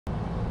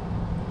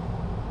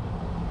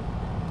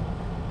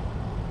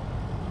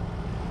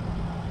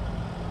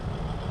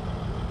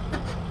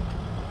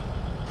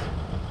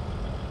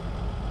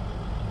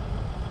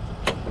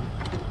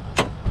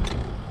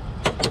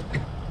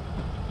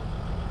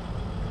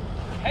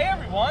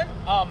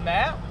I'm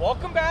Matt.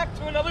 Welcome back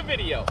to another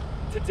video.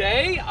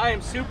 Today, I am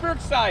super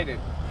excited.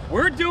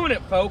 We're doing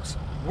it, folks.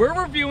 We're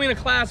reviewing a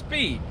Class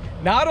B.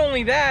 Not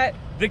only that,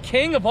 the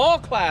king of all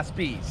Class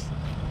Bs.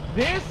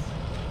 This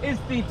is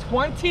the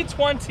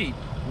 2020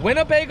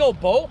 Winnebago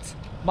Boldt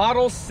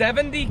Model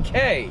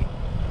 70K.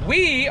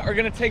 We are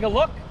gonna take a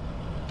look.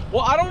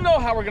 Well, I don't know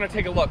how we're gonna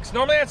take a look. So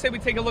normally I'd say we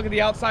take a look at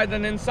the outside,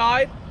 then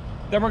inside,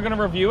 then we're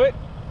gonna review it.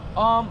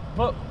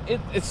 But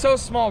it's so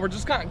small, we're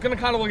just gonna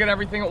kind of look at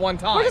everything at one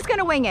time. We're just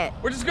gonna wing it.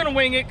 We're just gonna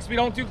wing it because we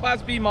don't do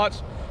Class B much.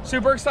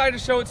 Super excited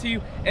to show it to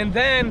you. And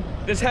then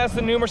this has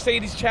the new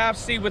Mercedes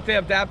chassis with the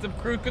adaptive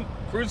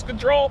cruise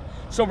control.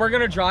 So we're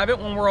gonna drive it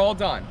when we're all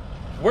done.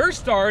 We're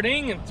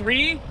starting in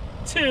 3,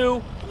 2,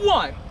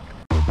 1.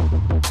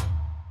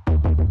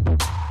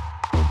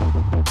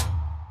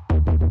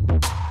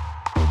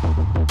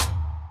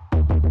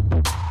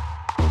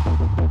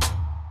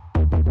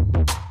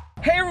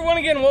 Hey everyone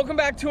again, welcome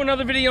back to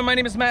another video. My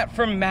name is Matt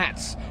from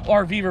Matt's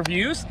RV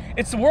Reviews.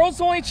 It's the world's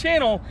only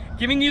channel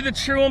giving you the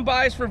true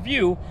unbiased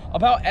review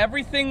about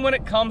everything when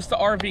it comes to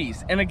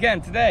RVs. And again,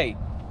 today,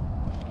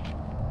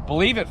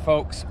 believe it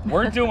folks,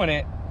 we're doing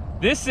it.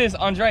 This is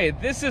Andrea.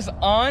 This is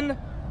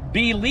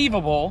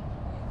unbelievable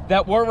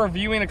that we're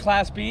reviewing a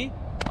Class B.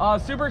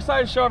 Super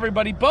excited to show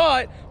everybody,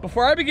 but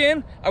before I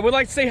begin, I would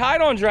like to say hi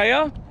to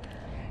Andrea.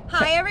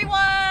 Hi everyone.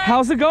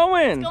 How's it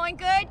going? It's going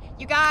good.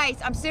 You guys,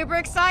 I'm super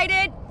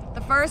excited. The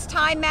first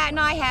time Matt and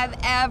I have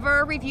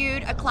ever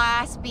reviewed a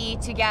Class B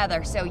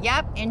together. So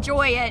yep,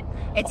 enjoy it.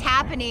 It's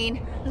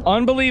happening.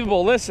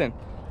 Unbelievable. Listen,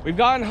 we've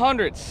gotten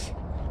hundreds.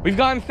 We've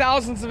gotten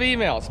thousands of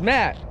emails.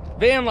 Matt,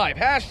 van life,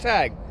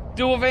 hashtag,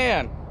 do a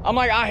van. I'm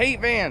like, I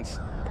hate vans.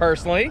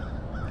 Personally,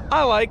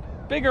 I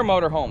like bigger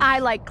motorhomes. I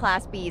like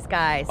Class Bs,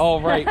 guys. Oh,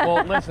 right.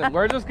 Well, listen,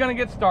 we're just going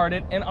to get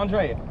started. And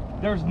Andrea,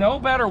 there's no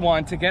better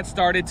one to get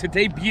started to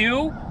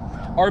debut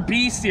our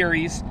B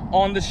series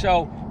on the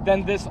show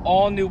than this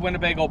all-new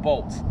Winnebago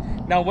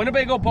Boldt. Now,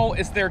 Winnebago Boldt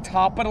is their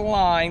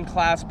top-of-the-line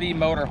Class B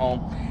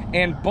motorhome.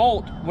 And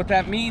Boldt, what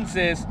that means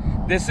is,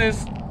 this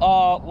is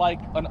like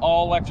an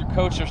all-electric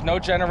coach. There's no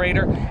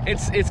generator.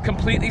 It's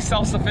completely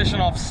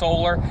self-sufficient off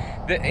solar,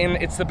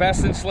 and it's the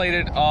best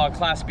insulated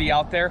Class B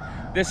out there.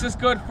 This is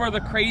good for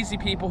the crazy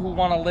people who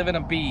want to live in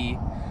a B,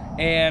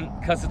 and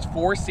because it's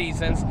 4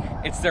 seasons,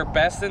 it's their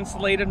best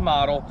insulated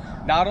model.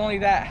 Not only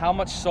that, how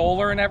much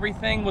solar and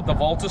everything with the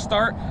VOLTA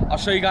start. I'll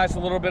show you guys a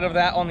little bit of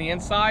that on the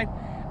inside.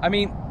 I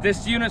mean,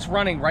 this unit's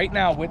running right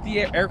now with the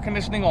air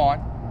conditioning on.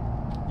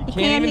 You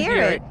can't even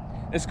hear it.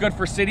 It's good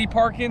for city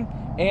parking,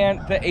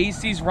 and the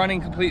AC's running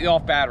completely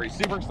off battery.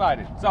 Super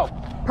excited. So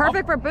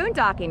perfect for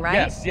boondocking,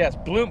 right? Yes,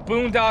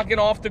 boondocking,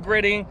 off the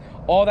gridding,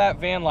 all that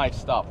van life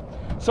stuff.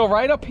 So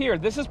right up here,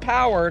 this is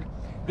powered.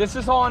 This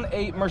is on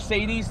a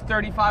Mercedes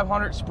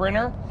 3500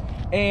 Sprinter,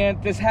 and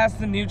this has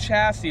the new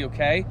chassis,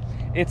 okay?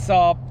 It's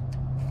a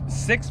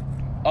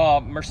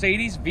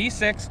Mercedes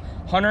V6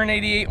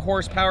 188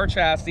 horsepower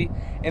chassis,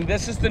 and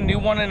this is the new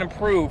one and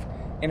improved.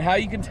 And how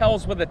you can tell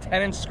is with a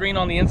 10-inch screen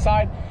on the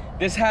inside.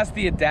 This has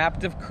the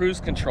adaptive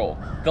cruise control,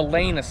 the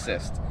lane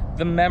assist,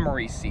 the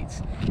memory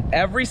seats.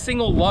 Every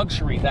single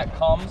luxury that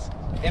comes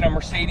in a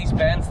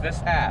Mercedes-Benz, this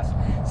has.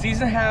 So these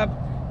have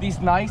these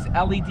nice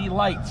LED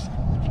lights.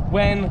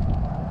 When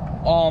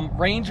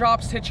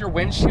raindrops hit your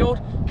windshield,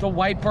 the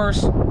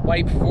wipers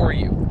wipe for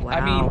you. Wow. I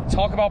mean,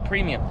 talk about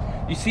premium.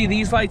 You see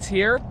these lights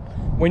here?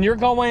 When you're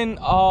going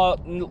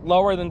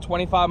lower than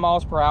 25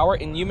 miles per hour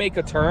and you make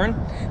a turn,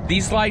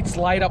 these lights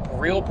light up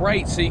real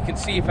bright so you can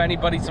see if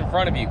anybody's in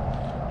front of you.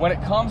 When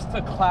it comes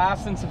to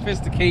class and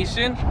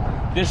sophistication,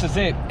 this is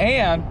it.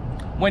 And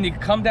when you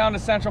come down to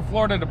Central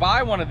Florida to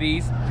buy one of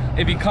these,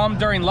 if you come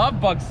during love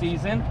bug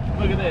season,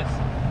 look at this.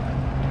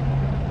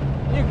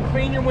 You can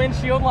clean your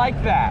windshield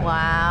like that.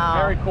 Wow.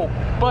 Very cool.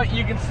 But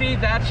you can see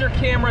that's your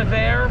camera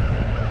there.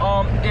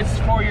 It's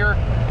for your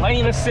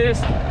lane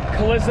assist,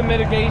 collision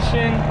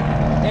mitigation,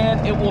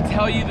 and it will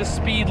tell you the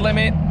speed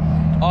limit.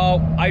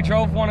 I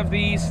drove one of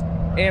these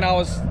and I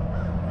was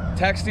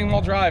texting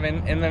while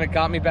driving, and then it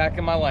got me back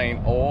in my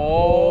lane.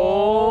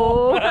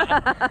 Oh.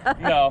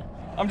 No,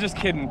 I'm just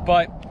kidding.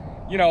 But,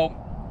 you know,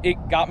 it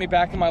got me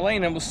back in my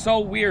lane, and it was so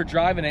weird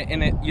driving it,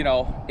 and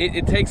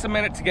it takes a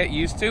minute to get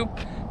used to,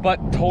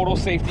 but total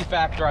safety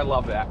factor. I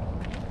love that.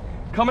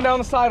 Coming down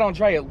the side,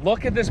 Andrea,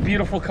 look at this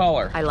beautiful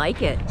color. I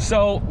like it.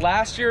 So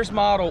last year's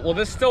model, well,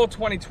 this is still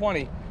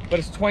 2020, but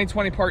it's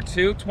 2020 part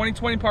 2.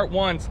 2020 part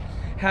 1's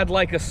had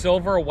like a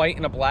silver, a white,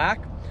 and a black.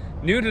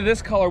 New to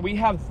this color, we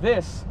have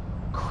this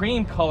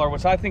cream color,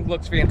 which I think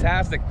looks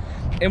fantastic.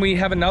 And we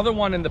have another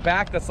one in the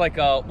back that's like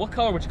a, what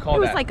color would you call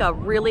that? It was like a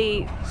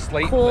really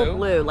slate cool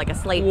blue, like a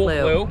slate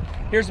blue.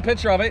 Here's a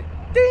picture of it.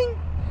 Ding!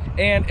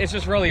 And it's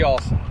just really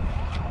awesome.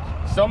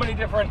 So many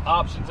different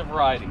options and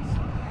varieties.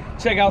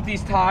 Check out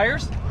these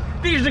tires.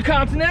 These are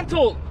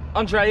Continental,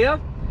 Andrea.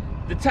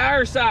 The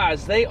tire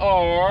size, they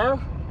are,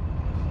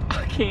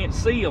 I can't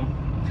see them.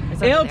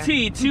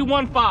 LT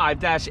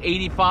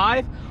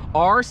 215-85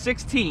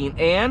 R16,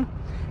 and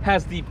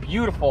has the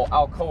beautiful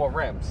Alcoa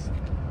rims.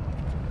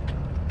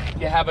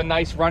 You have a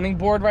nice running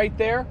board right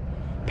there.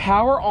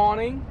 power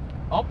awning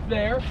up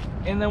there,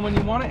 and then when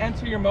you want to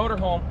enter your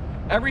motorhome,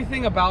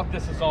 everything about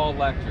this is all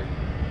electric.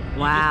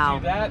 Wow.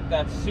 You just do that.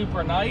 That's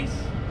super nice.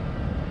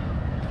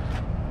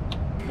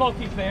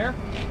 Bulky there,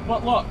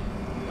 but look,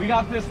 we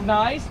got this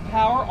nice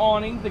power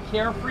awning, the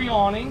Carefree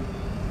awning.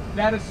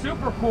 That is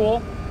super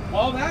cool.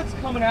 While that's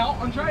coming out,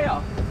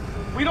 Andrea,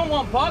 we don't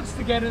want bugs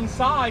to get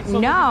inside, so no.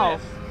 Look at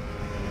this.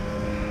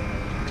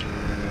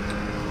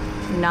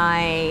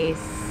 Nice.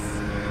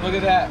 Look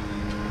at that.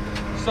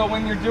 So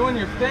when you're doing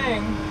your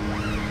thing,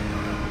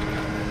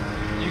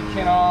 you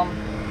can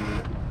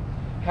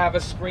have a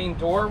screen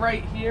door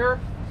right here,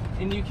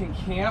 and you can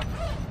camp.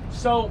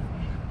 So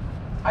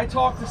I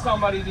talked to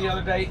somebody the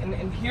other day,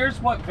 and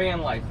here's what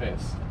van life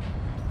is.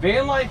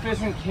 Van life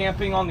isn't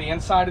camping on the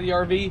inside of the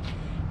RV,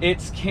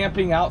 it's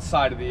camping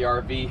outside of the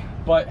RV,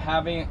 but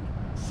having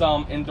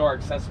some indoor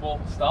accessible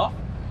stuff.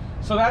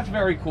 So that's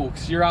very cool,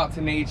 because you're out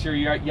to nature,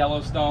 you're at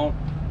Yellowstone,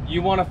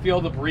 you want to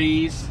feel the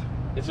breeze.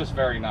 It's just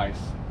very nice.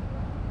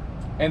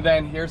 And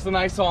then here's the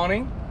nice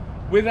awning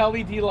with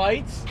LED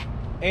lights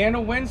and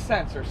a wind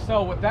sensor.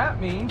 So what that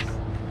means...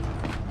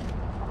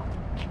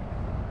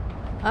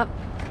 Up.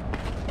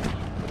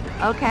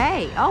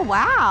 Okay. Oh,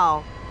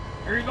 wow.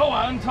 Here you go,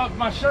 I untucked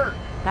my shirt.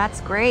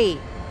 That's great.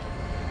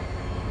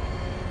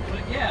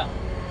 But yeah,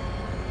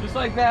 just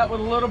like that, with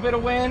a little bit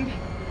of wind,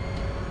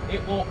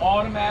 it will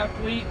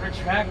automatically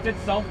retract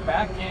itself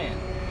back in.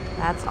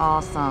 That's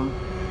awesome.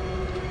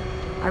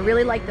 I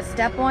really like the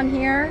step on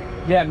here.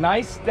 Yeah,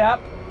 nice step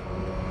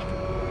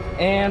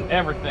and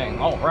everything.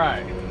 All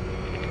right.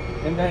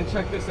 And then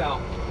check this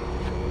out.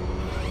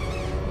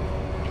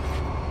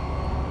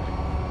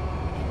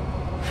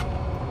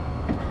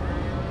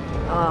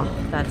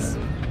 Oh, that's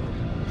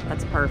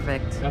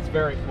perfect. That's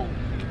very cool.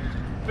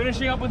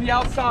 Finishing up with the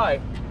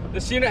outside.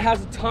 This unit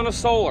has a ton of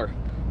solar.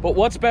 But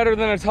what's better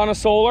than a ton of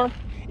solar?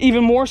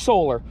 Even more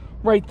solar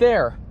right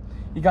there.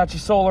 You got your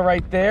solar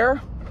right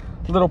there.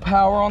 Little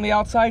power on the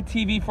outside,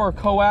 TV for a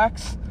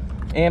coax,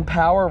 and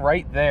power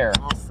right there.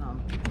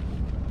 Awesome.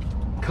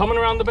 Coming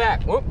around the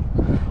back, whoop,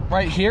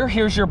 right here,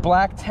 here's your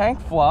black tank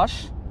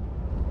flush.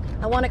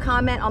 I want to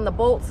comment on the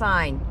Boldt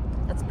sign.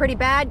 That's pretty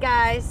bad,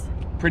 guys.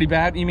 Pretty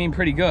bad? You mean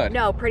pretty good?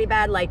 No, pretty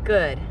bad like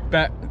good.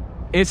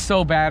 It's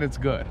so bad it's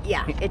good.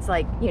 Yeah, it's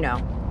like, you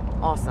know,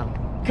 awesome.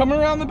 Coming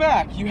around the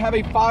back, you have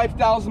a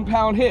 5,000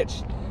 pound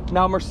hitch.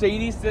 Now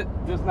Mercedes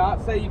does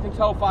not say you can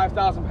tow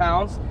 5,000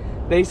 pounds.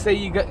 They say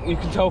you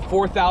can tow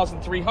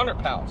 4,300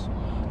 pounds.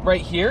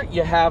 Right here,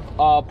 you have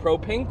a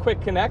propane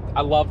quick connect.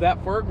 I love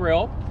that for a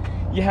grill.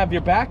 You have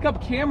your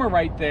backup camera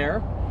right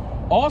there.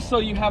 Also,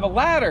 you have a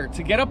ladder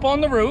to get up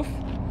on the roof.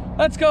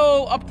 Let's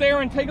go up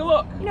there and take a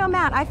look. You know,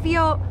 Matt, I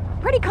feel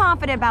pretty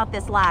confident about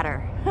this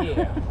ladder.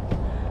 Yeah.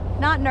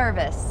 Not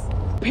nervous.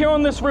 Here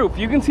on this roof,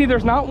 you can see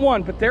there's not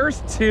one, but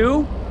there's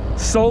 2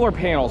 solar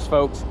panels,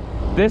 folks.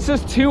 This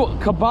is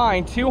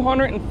combined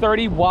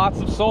 230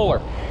 watts of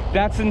solar.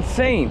 That's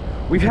insane.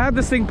 We've had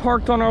this thing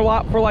parked on our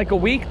lot for like a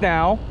week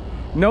now.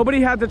 Nobody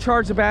had to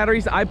charge the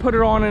batteries. I put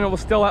it on and it was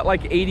still at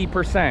like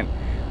 80%.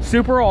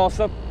 Super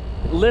awesome.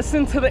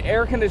 Listen to the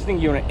air conditioning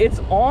unit. It's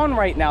on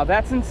right now.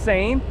 That's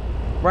insane.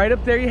 Right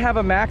up there you have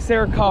a Max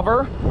Air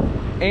cover,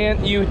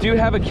 and you do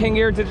have a King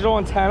Air digital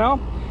antenna.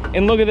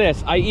 And look at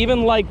this. I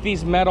even like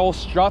these metal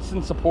struts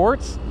and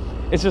supports.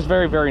 It's just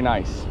very, very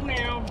nice.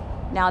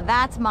 Now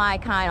that's my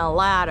kind of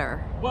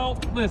ladder. Well,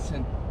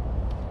 listen,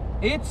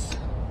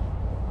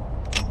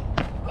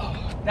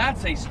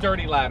 that's a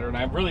sturdy ladder, and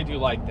I really do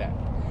like that.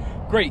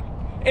 Great.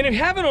 And if you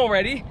haven't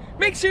already,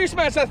 make sure you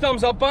smash that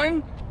thumbs up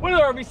button. One of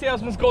the RV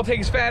salesman's go take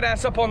his fat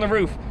ass up on the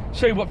roof,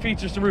 show you what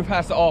features the roof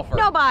has to offer.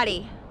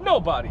 Nobody.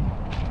 Nobody.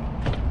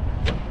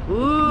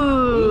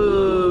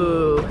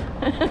 Ooh.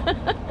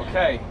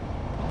 Okay.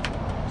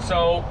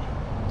 So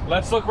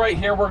let's look right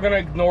here. We're gonna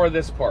ignore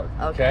this part.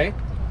 Okay.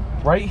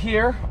 Right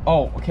here.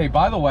 Oh, okay.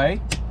 By the way,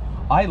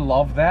 I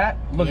love that.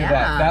 Look at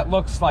that. That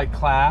looks like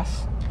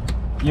class.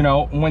 You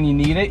know, when you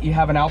need it, you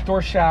have an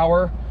outdoor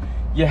shower.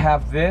 You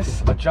have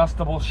this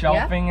adjustable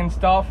shelving and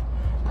stuff.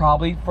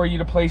 Probably for you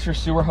to place your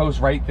sewer hose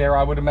right there,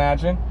 I would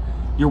imagine.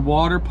 Your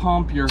water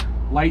pump, your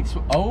light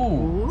switch.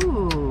 Oh,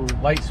 ooh.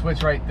 Light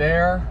switch right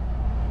there.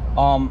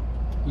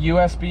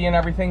 USB and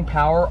everything,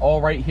 power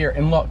all right here.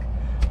 And look,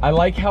 I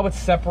like how it's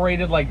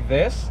separated like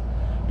this,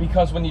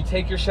 because when you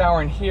take your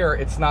shower in here,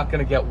 it's not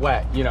gonna get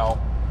wet, you know.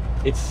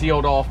 It's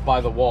sealed off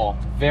by the wall.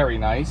 Very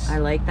nice. I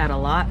like that a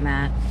lot,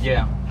 Matt.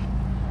 Yeah.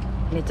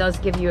 And it does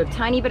give you a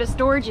tiny bit of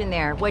storage in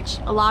there, which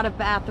a lot of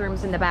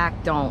bathrooms in the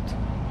back don't.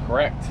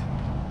 Correct.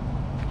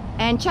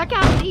 And check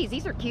out these.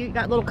 These are cute. You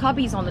got little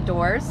cubbies on the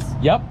doors.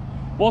 Yep.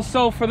 Well,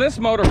 so for this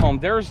motorhome,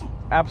 there's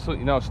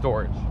absolutely no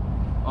storage.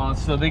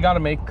 So they got to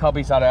make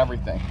cubbies out of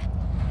everything.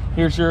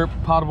 Here's your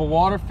potable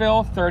water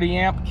fill, 30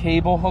 amp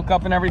cable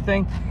hookup and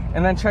everything.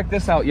 And then check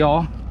this out,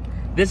 y'all.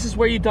 This is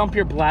where you dump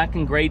your black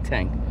and gray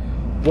tank.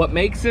 What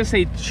makes this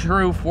a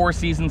true Four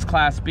Seasons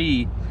Class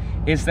B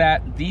is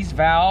that these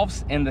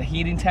valves and the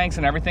heating tanks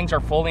and everything are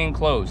fully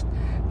enclosed.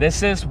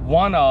 This is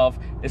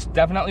it's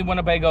definitely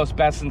Winnebago's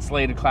best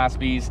insulated Class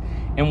Bs,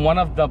 and one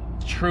of the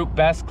true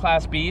best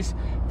Class Bs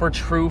for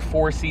true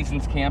 4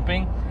 seasons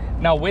camping.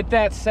 Now, with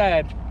that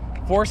said,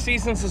 4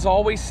 seasons is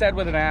always said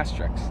with an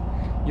asterisk.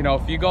 You know,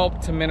 if you go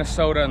up to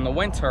Minnesota in the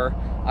winter,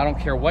 I don't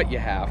care what you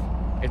have,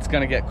 it's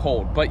gonna get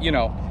cold. But you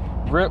know,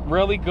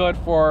 really good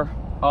for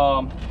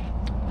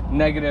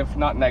negative,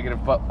 not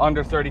negative, but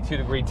under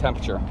 32-degree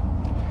temperature.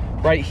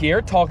 Right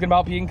here, talking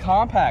about being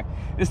compact,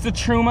 it's the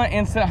Truma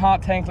Instant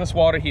Hot Tankless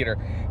Water Heater.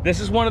 This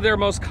is one of their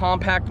most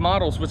compact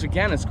models, which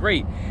again is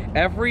great.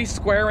 Every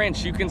square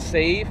inch you can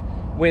save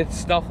with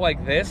stuff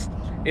like this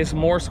is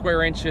more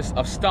square inches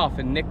of stuff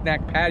and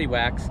knick-knack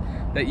paddywhacks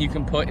that you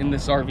can put in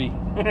this RV.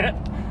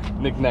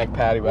 Knick-knack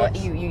paddywhacks. What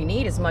you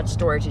need as much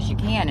storage as you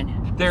can.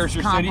 And there's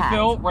your city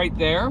fill right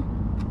there.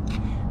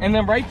 And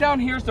then right down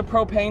here's the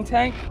propane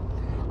tank.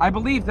 I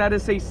believe that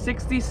is a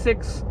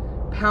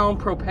 66-pound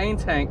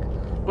propane tank,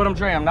 but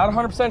I'm not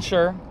 100%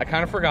 sure. I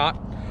kind of forgot.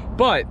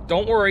 But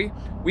don't worry,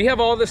 we have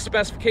all the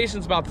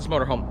specifications about this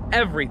motorhome.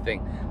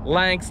 Everything.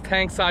 Lengths,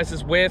 tank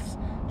sizes, widths,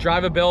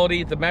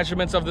 drivability, the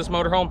measurements of this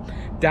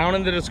motorhome down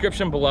in the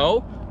description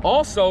below.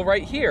 Also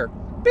right here,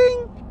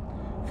 bing,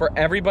 for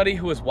everybody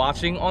who is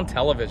watching on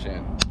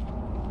television.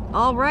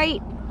 All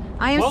right,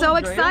 I am so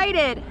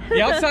excited.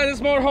 The outside of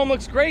this motorhome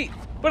looks great,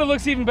 but it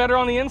looks even better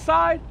on the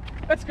inside.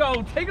 Let's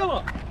go take a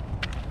look.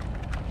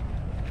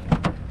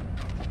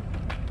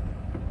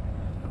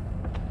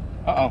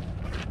 Uh-oh.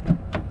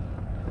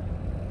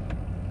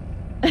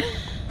 Oh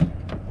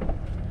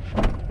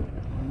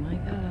my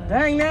God.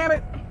 Dang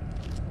nabbit.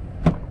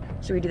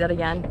 Should we do that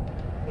again?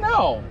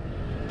 No.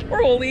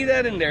 We're gonna leave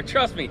that in there.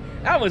 Trust me.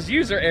 That was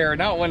user error,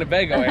 not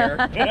Winnebago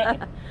error.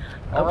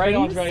 All right,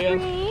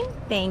 Andrea.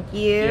 Thank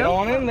you. Get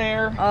on in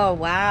there. Oh,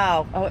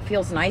 wow. Oh, it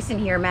feels nice in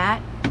here,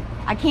 Matt.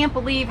 I can't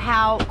believe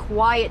how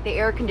quiet the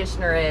air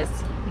conditioner is.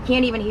 You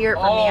can't even hear it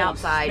from the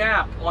outside.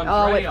 Snap, Andrea.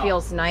 Oh, it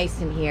feels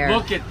nice in here.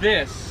 Look at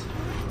this.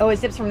 Oh, it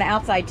zips from the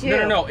outside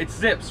too. No, it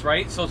zips,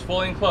 right? So it's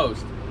fully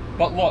enclosed.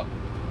 But look,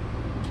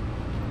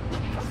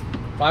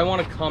 if I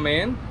want to come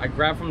in, I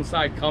grab from the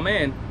side, come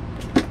in.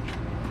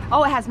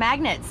 Oh, it has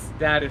magnets.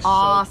 That is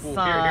awesome.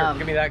 So cool. Here,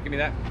 give me that, give me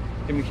that.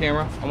 Give me the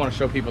camera. I want to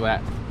show people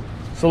that.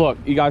 So look,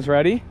 you guys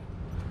ready?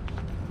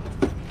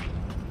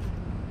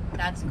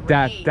 That's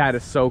great. That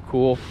is so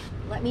cool.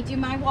 Let me do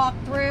my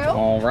walkthrough.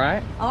 All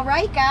right. All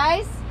right,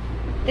 guys.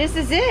 This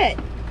is it.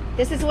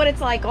 This is what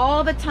it's like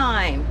all the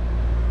time.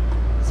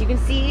 So you can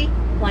see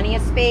plenty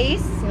of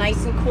space,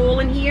 nice and cool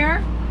in here.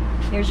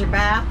 Here's your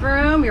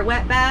bathroom, your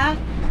wet bath.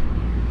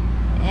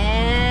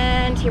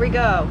 And here we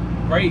go.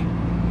 Great.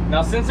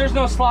 Now, since there's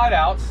no slide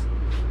outs,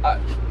 I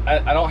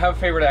don't have a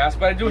favor to ask,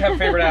 but I do have a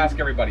favor to ask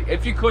everybody.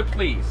 If you could,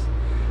 please,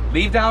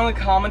 leave down in the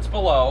comments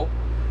below.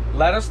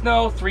 Let us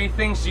know 3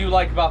 things you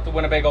like about the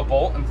Winnebago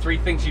Boldt and 3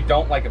 things you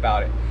don't like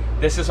about it.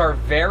 This is our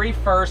very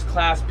first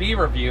Class B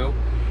review,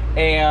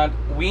 and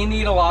we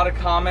need a lot of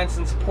comments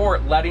and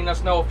support letting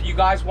us know if you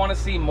guys want to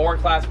see more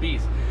Class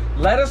Bs.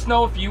 Let us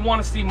know if you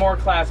want to see more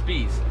Class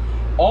Bs.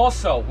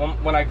 Also,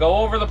 when I go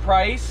over the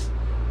price,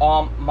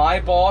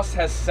 my boss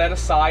has set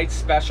aside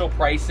special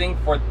pricing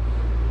for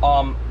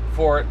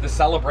the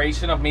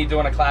celebration of me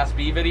doing a Class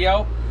B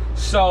video.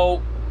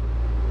 So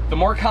the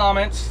more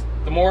comments,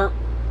 the more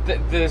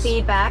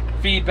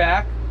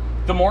feedback,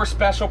 the more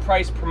special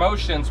price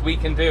promotions we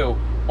can do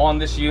on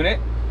this unit.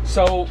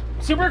 So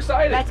super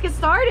excited. Let's get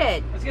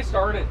started. Let's get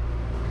started.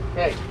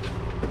 Okay,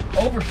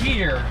 over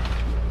here.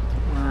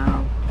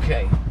 Wow.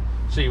 Okay,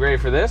 so you ready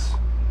for this?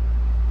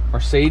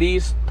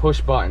 Mercedes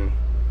push button.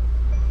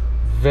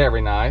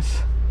 Very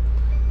nice.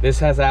 This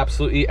has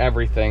absolutely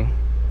everything.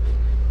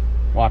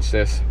 Watch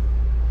this.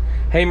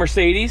 Hey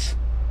Mercedes.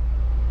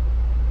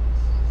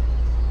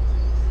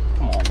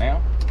 Come on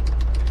now.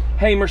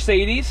 Hey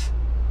Mercedes.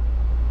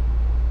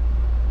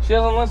 She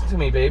doesn't listen to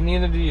me, babe.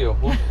 Neither do you.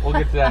 We'll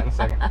get to that in a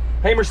second.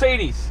 Hey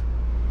Mercedes.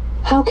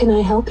 How can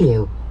I help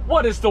you?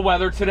 What is the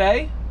weather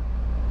today?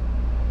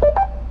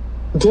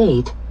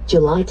 Date,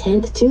 July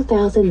 10th,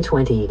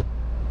 2020.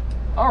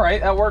 All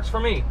right, that works for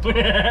me.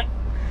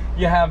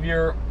 You have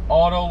your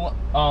not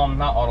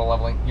auto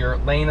leveling, your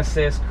lane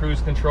assist,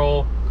 cruise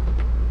control.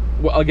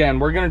 Well, again,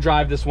 we're gonna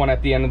drive this one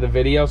at the end of the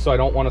video, so I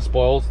don't want to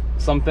spoil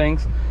some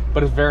things,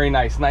 but it's very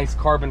nice. Nice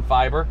carbon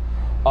fiber.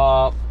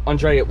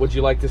 Andrea, would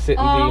you like to sit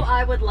in the... Oh,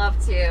 I would love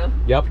to.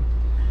 Yep.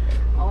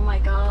 Oh my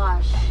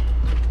gosh.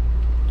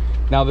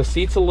 Now the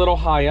seat's a little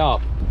high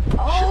up.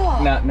 Oh.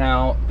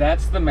 Now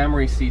that's the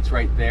memory seats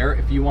right there.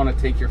 If you want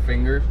to take your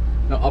fingers,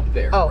 no, up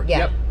there. Oh, yeah.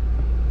 Yep.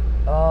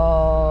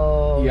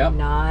 Oh, yep.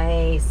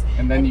 Nice.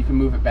 And then you can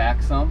move it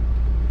back some.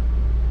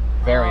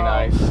 Very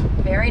nice.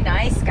 Very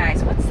nice,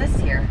 guys. What's this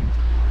here?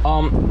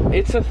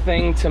 It's a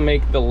thing to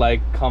make the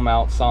leg come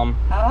out some.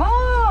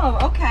 Oh,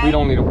 okay. We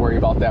don't need to worry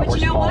about that. But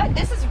you know what?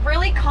 This is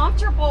really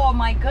comfortable.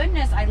 My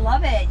goodness, I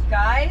love it, you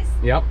guys.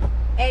 Yep.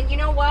 And you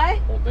know what?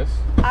 Hold this.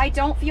 I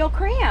don't feel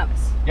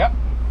cramps. Yep.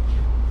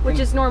 Which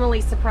is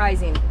normally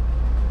surprising.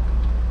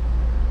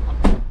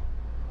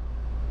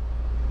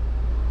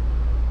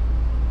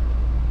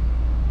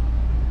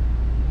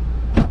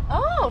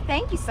 Oh,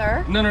 thank you,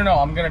 sir. No.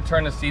 I'm gonna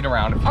turn the seat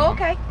around. If you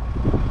want. Okay.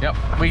 Yep,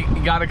 we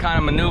got to kind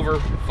of maneuver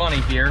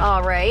funny here.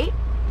 All right.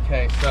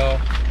 Okay, so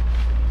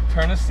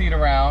turn the seat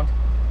around.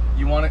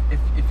 You want to,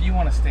 if you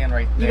want to stand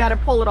right there. You got to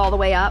pull it all the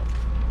way up.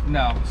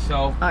 No, so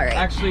all right.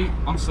 Actually,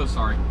 I'm so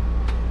sorry.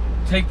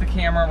 Take the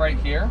camera right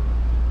here.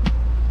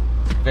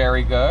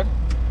 Very good.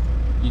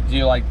 You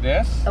do like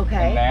this.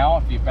 Okay. And now,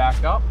 if you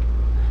back up,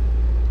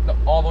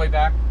 all the way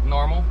back,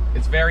 normal.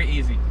 It's very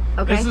easy.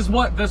 Okay.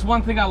 This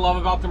one thing I love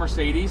about the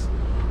Mercedes.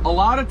 A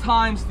lot of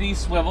times these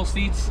swivel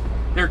seats,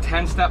 they're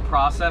 10-step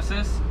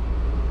processes.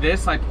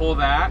 This, I pull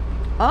that.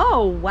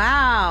 Oh,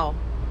 wow.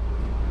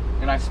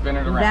 And I spin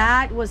it around.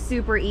 That was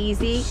super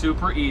easy.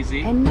 Super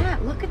easy. And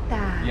Matt, look at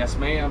that. Yes,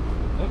 ma'am.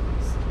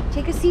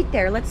 Take a seat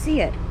there. Let's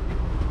see it.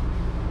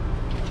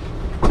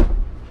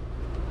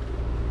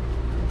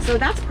 So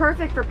that's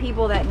perfect for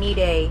people that need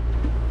a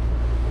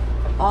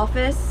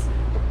office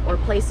or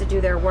place to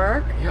do their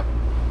work. Yep.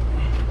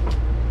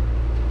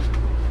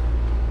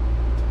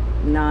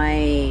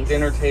 Nice.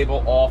 Dinner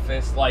table,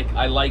 office. Like,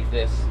 I like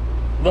this.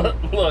 Look,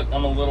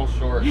 I'm a little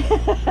short.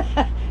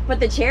 But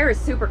the chair is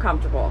super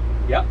comfortable.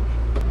 Yep.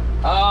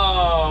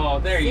 Oh,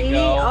 there See? you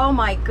go. Oh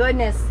my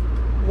goodness.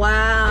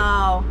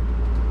 Wow.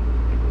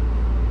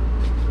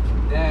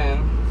 Then,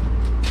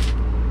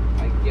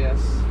 I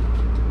guess.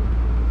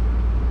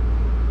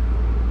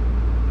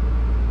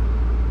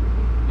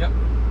 Yep.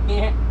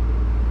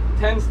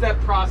 10-step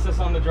process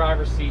on the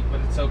driver's seat,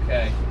 but it's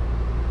okay.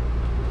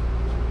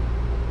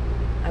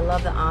 I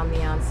love the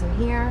ambiance in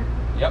here.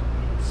 Yep.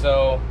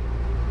 So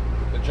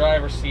the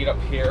driver's seat up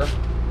here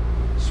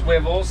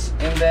swivels,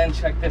 and then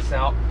check this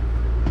out.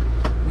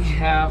 We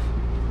have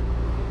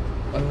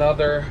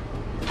another.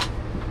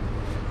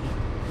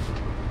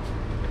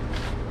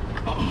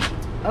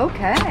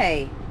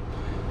 Okay.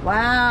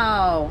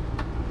 Wow.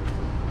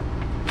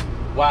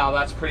 Wow,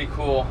 that's pretty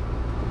cool.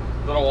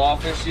 Little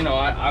office. You know,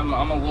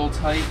 I'm a little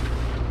tight,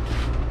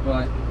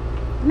 but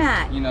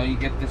Matt, you know, you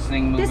get this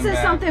thing moving. this is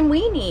back. something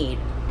we need.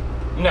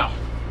 No.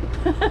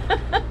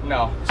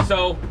 No.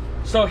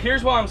 So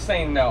here's why I'm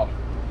saying no.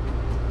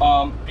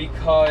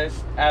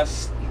 Because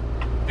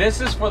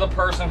this is for the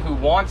person who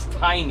wants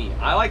tiny.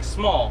 I like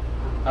small.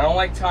 I don't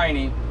like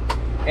tiny.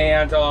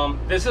 And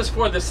this is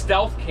for the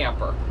stealth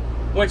camper,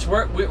 which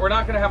we're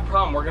not going to have a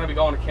problem. We're going to be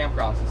going to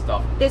campgrounds and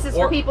stuff. This is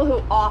for people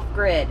who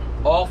off-grid.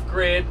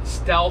 Off-grid,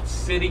 stealth,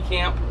 city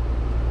camp.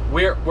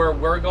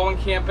 We're going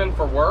camping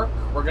for work.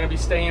 We're going to be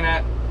staying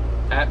at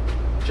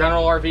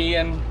General RV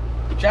in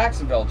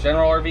Jacksonville,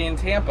 General RV in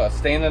Tampa,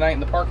 staying the night in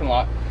the parking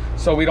lot,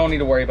 so we don't need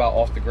to worry about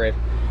off the grid.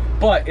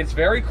 But it's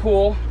very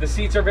cool. The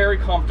seats are very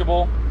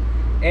comfortable,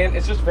 and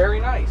it's just very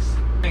nice.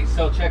 Okay,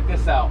 so check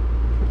this out.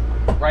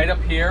 Right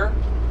up here,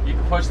 you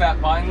can push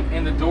that button,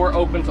 and the door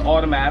opens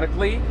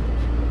automatically.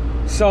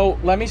 So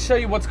let me show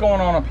you what's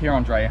going on up here,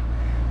 Andrea.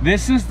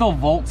 This is the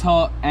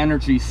VOLTA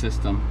Energy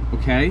system,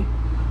 okay?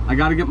 I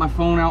got to get my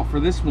phone out for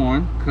this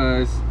one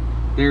because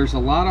there's a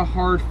lot of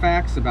hard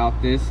facts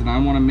about this, and I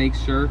want to make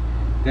sure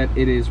that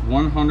it is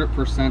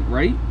 100%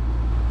 right.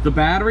 The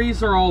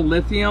batteries are all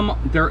lithium.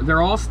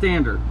 They're all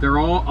standard. They're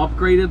all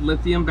upgraded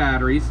lithium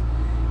batteries.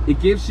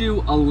 It gives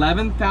you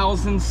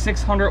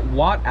 11,600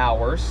 watt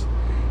hours.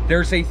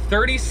 There's a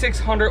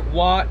 3,600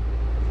 watt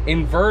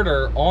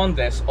inverter on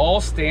this,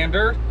 all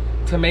standard,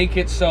 to make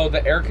it so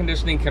the air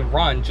conditioning can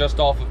run just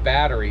off of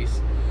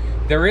batteries.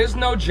 There is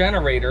no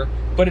generator,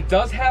 but it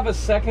does have a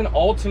second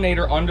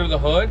alternator under the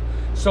hood.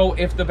 So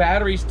if the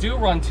batteries do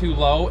run too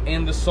low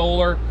and the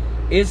solar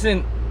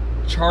isn't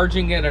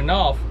charging it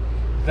enough,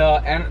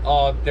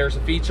 there's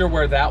a feature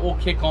where that will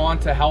kick on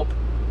to help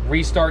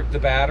restart the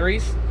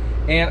batteries.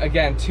 And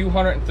again,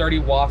 230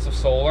 watts of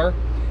solar.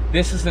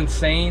 This is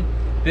insane.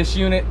 This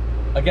unit,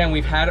 again,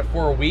 we've had it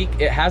for a week.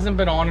 It hasn't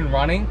been on and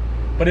running,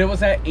 but it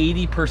was at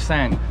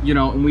 80%, you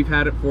know, and we've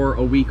had it for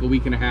a week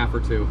and a half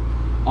or two.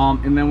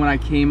 And then when I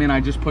came in,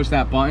 I just pushed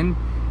that button,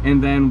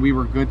 and then we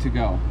were good to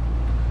go.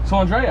 So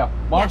Andrea,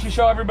 why don't you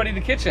show everybody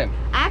the kitchen?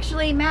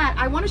 Actually, Matt,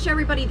 I want to show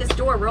everybody this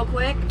door real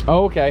quick.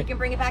 Oh, okay. You can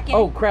bring it back in.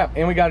 Oh, crap.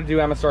 And we got to do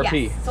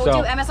MSRP. Yes, so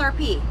we'll do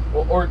MSRP.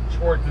 Or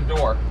toward the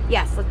door.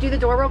 Yes, let's do the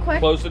door real quick.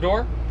 Close the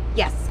door?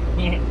 Yes.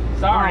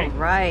 Sorry. All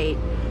right.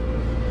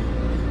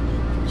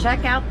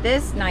 Check out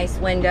this nice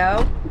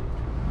window.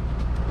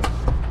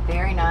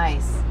 Very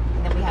nice.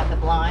 And then we have the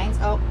blinds.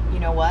 Oh, you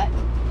know what?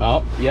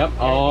 Oh, yep. Everything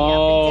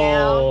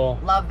Oh. up and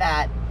down. Love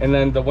that. And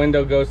then the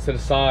window goes to the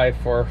side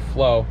for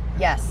flow.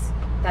 Yes,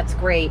 that's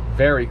great.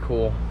 Very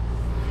cool.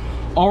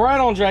 All right,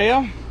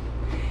 Andrea.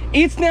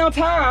 It's now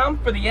time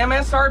for the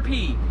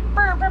MSRP.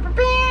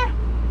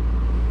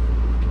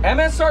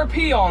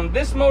 MSRP on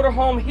this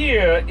motorhome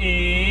here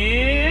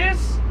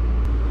is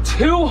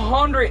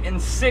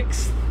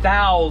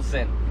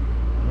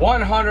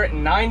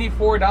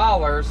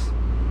 $206,194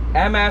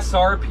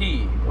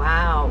 MSRP.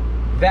 Wow.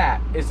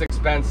 That is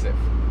expensive.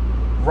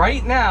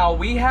 Right now,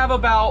 we have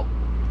about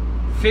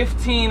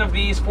 15 of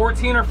these,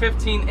 14 or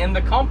 15 in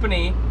the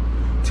company,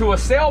 to a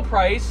sale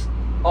price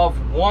of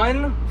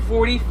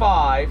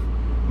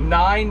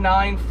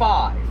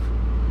 $145,995.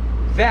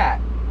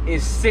 That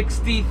is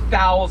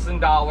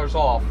 $60,000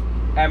 off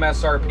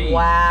MSRP.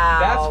 Wow.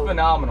 That's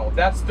phenomenal.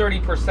 That's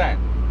 30%.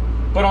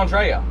 But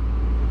Andrea,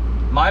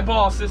 my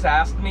bosses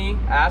asked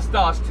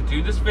us to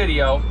do this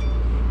video,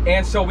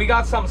 and so we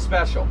got something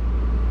special.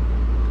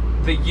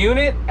 The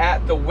unit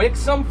at the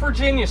Wixom,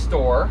 Virginia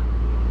store,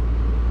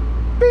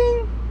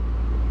 bing,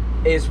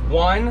 is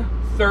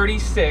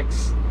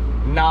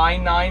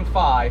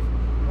 $136,995,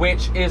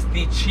 which is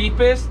the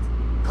cheapest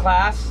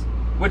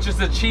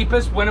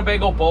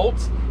Winnebago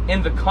Boldt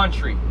in the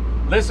country.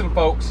 Listen,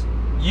 folks,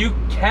 you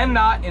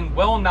cannot and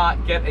will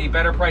not get a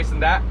better price than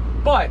that.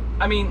 But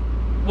I mean,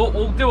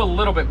 we'll do a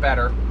little bit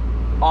better.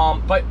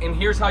 And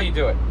here's how you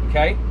do it.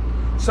 Okay,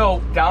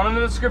 so down in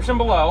the description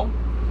below,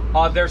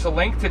 there's a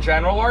link to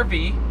General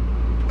RV.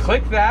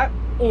 Click that,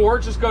 or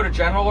just go to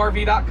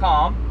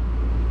generalrv.com.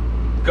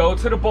 Go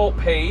to the Boldt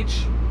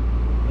page.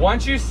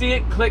 Once you see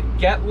it, click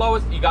Get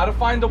Lowest. You got to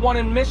find the one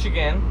in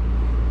Michigan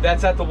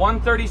that's at the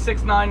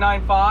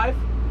 $136,995.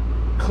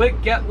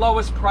 Click Get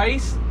Lowest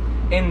Price,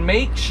 and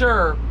make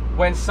sure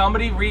when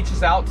somebody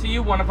reaches out to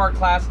you, one of our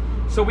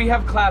so we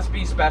have Class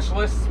B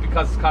specialists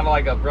because it's kind of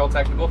like a real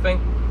technical thing.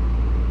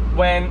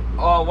 When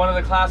one of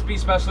the Class B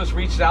specialists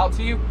reaches out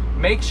to you,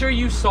 make sure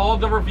you saw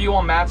the review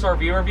on Matt's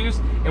RV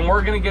Reviews, and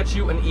we're going to get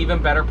you an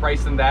even better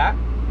price than that.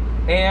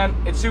 And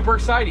it's super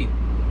exciting.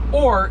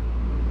 Or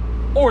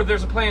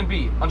there's a plan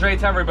B. Andrea,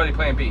 tell everybody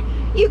plan B.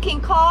 You can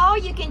call,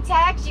 you can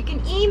text, you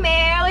can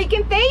email, you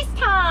can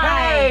FaceTime.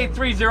 Hey,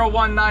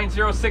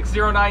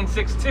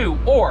 301-906-0962,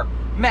 or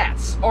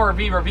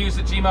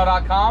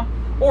MattsRVReviews@gmail.com,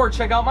 or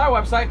check out my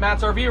website,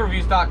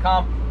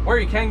 MattsRVReviews.com, where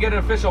you can get an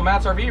official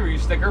Matt's RV Review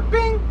sticker.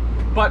 Bing!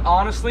 But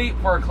honestly,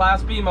 for a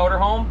Class B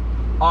motorhome,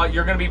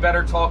 you're going to be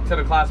better talk to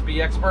the Class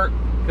B expert,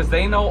 because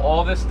they know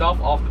all this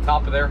stuff off the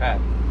top of their head.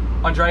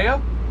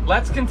 Andrea,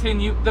 let's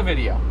continue the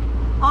video.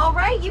 All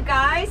right, you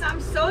guys, I'm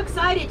so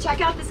excited.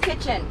 Check out this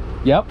kitchen.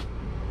 Yep.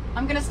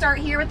 I'm gonna start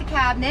here with the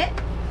cabinet.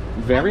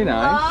 Very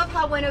nice. I love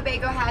how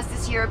Winnebago has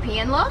this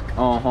European look.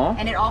 Uh-huh.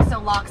 And it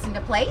also locks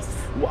into place.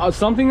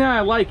 Something that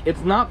I like,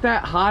 it's not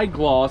that high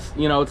gloss,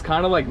 you know, it's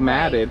kind of like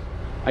matted.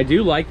 Right. I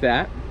do like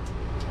that.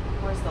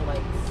 Where's the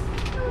lights?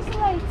 Where's the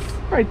lights?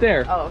 Right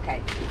there. Oh,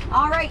 okay.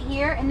 All right,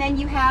 here, and then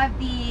you have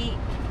the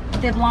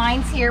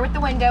blinds here with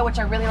the window, which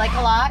I really like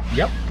a lot.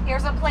 Yep.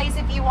 Here's a place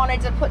if you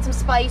wanted to put some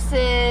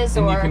spices,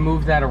 and you can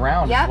move that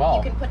around as well.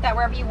 You can put that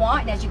wherever you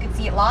want, and as you can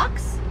see, it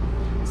locks.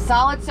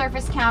 Solid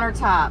surface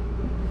countertop.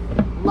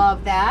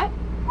 Love that.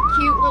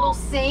 Cute little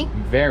sink.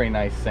 Very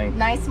nice sink.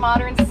 Nice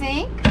modern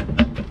sink.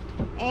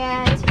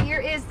 And here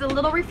is the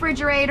little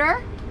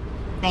refrigerator.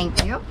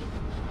 Thank you.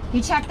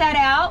 You check that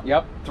out.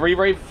 Yep.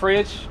 3-way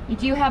fridge. You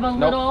do have a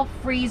little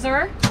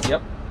freezer.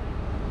 Yep.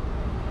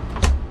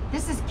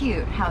 This is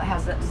cute how it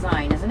has that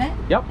design, isn't it?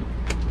 Yep.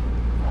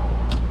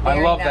 Very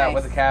I love nice. that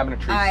with the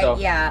cabinetry.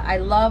 Yeah, I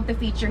love the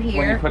feature here.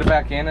 When you put it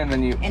back in and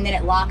then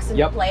it locks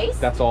into place.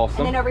 That's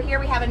awesome. And then over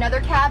here we have another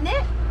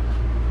cabinet.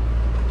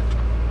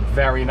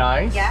 Very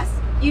nice. Yes.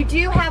 You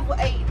do have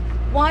a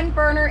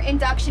 1-burner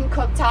induction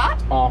cooktop.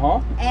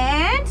 Uh-huh.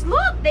 And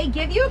look, they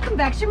give you a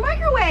convection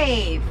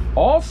microwave.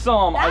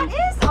 Awesome. That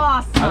is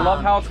awesome. I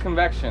love how it's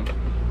convection.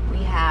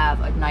 We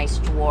have a nice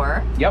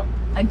drawer. Yep.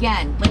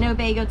 Again,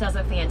 Winnebago does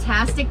a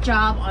fantastic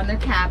job on their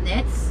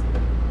cabinets.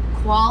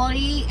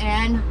 Quality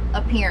and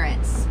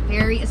appearance.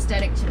 Very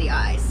aesthetic to the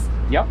eyes.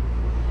 Yep.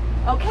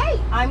 Okay,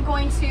 I'm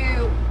going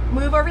to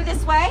move over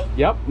this way.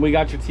 Yep, we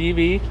got your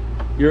TV.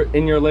 You're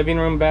in your living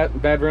room,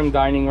 bedroom,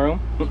 dining room.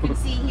 You can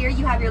see here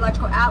you have your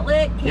electrical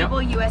outlet, cable,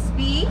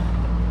 USB,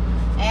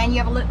 and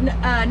you have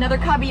another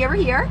cubby over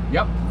here.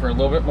 Yep, for a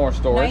little bit more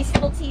storage. Nice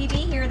little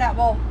TV here that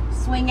will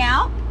swing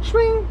out.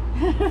 Swing.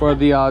 For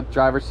the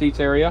driver's seats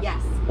area. Yes.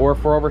 Or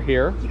for over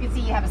here. You can see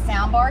you have a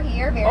sound bar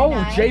here. Very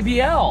nice.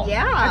 JBL.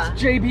 Yeah. That's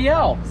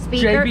JBL.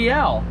 Speaker.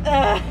 JBL.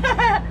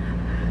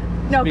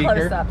 No Speaker.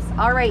 close-ups.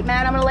 All right,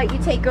 Matt, I'm gonna let you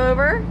take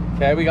over.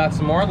 Okay, we got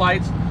some more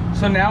lights.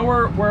 So now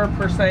we're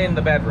per se in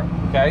the bedroom,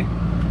 okay?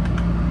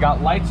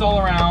 Got lights all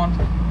around.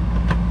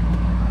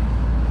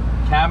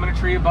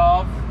 Cabinetry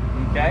above,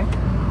 okay?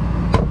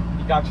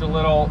 You got your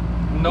little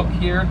nook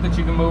here that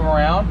you can move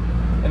around.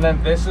 And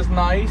then this is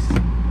nice.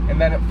 And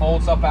then it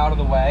folds up out of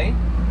the way.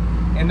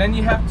 And then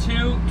you have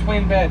 2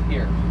 twin beds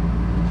here. 2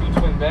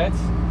 twin beds.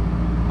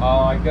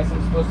 I guess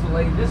I'm supposed to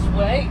lay this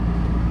way.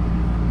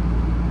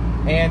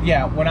 And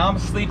yeah, when I'm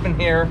sleeping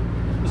here,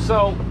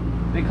 so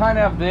they kind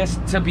of have this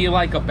to be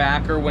like a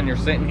backer when you're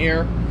sitting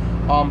here.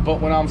 But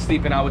when I'm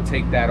sleeping, I would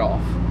take that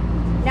off.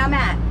 Now,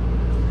 Matt,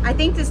 I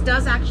think this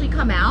does actually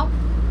come out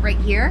right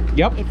here.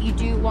 Yep. If you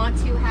do want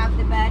to have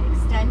the bed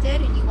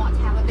extended and you want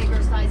to have a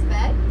bigger size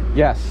bed,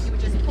 Yes. you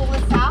would just pull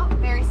this out,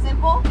 very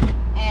simple,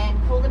 and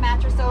pull the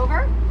mattress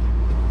over.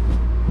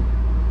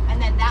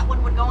 And then that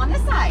one would go on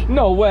this side.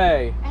 No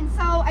way. And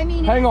so, I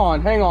mean... Hang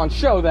on,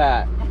 show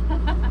that.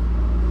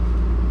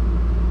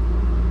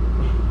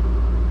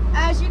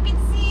 As you can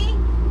see,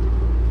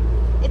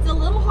 it's a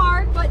little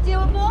hard, but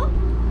doable.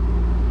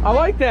 I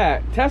like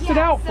that. Test it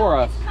out for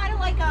us. It's kind of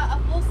like a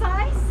full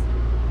size,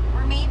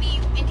 or maybe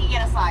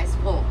Indiana size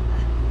full.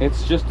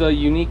 It's just a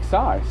unique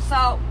size.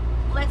 So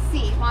let's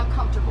see if I'm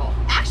comfortable.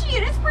 Actually,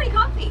 it is pretty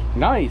comfy.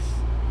 Nice.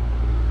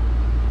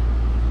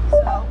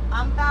 So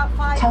I'm about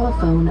 5'4".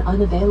 Telephone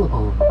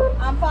unavailable.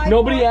 I'm 5'4".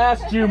 Nobody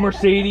asked you,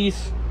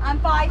 Mercedes. I'm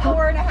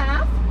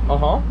 5'4.5".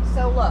 Uh-huh.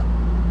 So look,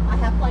 I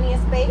have plenty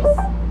of space.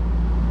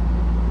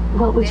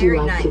 What would Very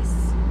you like nice.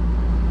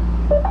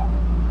 to...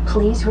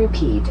 Please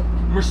repeat.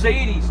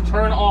 Mercedes,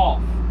 turn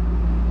off.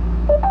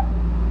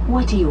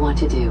 What do you want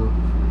to do?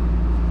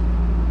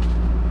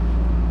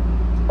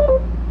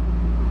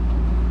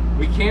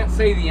 We can't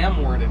say the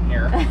M word in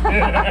here.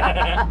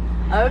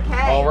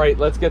 Okay. All right,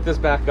 let's get this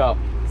back up.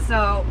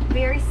 So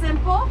very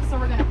simple. So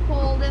we're gonna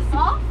pull this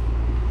off.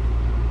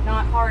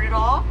 Not hard at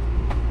all.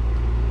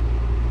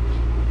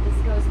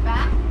 This goes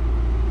back.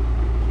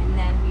 And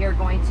then we are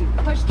going to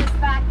push this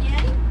back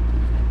in.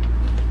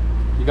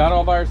 You got it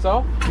all by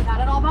yourself? I got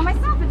it all by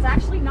myself. It's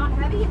actually not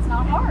heavy. It's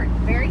not hard.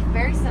 Very,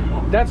 very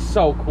simple. That's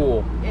so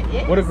cool. It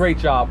is. What a great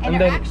job. And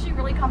they're actually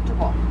really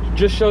comfortable.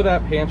 Just show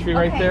that pantry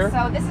right there.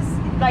 So this is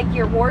like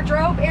your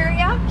wardrobe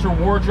area. It's your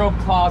wardrobe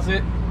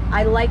closet.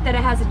 I like that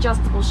it has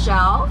adjustable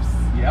shelves.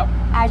 Yep.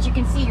 As you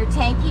can see, your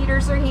tank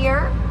heaters are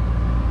here.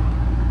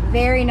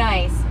 Very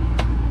nice.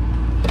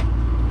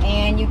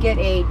 And you get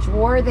a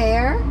drawer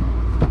there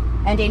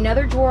and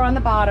another drawer on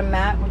the bottom,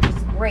 Matt, which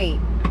is great.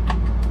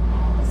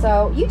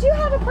 So you do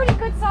have a pretty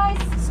good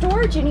sized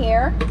storage in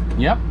here.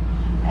 Yep.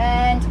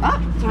 And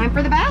time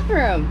for the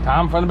bathroom.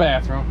 Time for the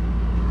bathroom.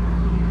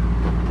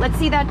 Let's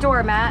see that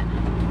door, Matt.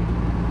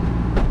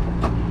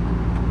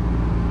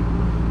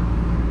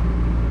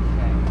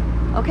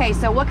 Okay,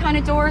 so what kind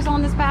of door is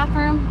on this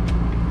bathroom?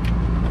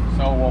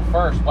 So, well,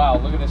 first, wow,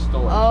 look at this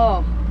storage.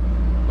 Oh.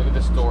 Look at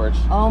this storage.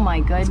 Oh my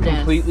goodness. It's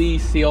completely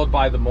sealed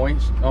by the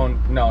moisture. Oh,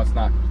 no, it's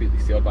not completely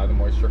sealed by the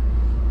moisture.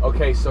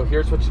 Okay, so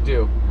here's what you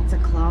do. It's a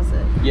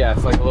closet. Yeah,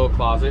 it's like a little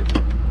closet.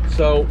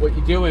 So what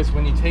you do is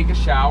when you take a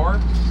shower,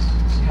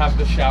 you have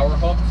the shower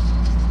hooks,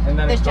 and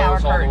then it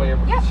goes all the way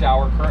over the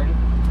shower curtain.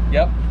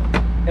 Yep.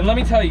 And let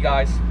me tell you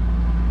guys,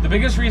 the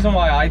biggest reason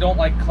why I don't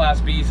like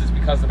Class Bs is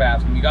because of the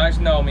bathroom. You guys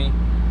know me.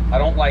 I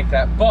don't like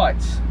that. But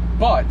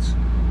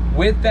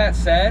with that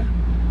said,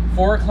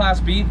 for a Class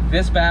B,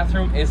 this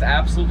bathroom is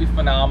absolutely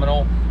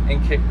phenomenal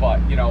and kick butt.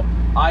 You know,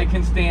 I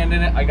can stand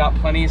in it. I got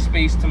plenty of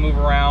space to move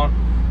around.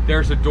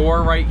 There's a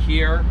door right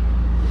here.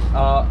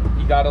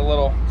 You got a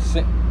little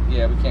sink.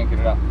 Yeah, we can't get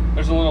it up.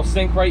 There's a little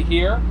sink right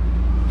here.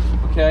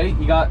 Okay,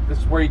 you got this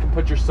is where you can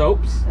put your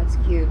soaps. That's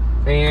cute.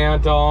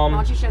 And why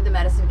don't you show the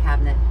medicine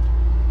cabinet?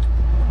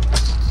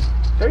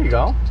 There you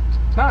go.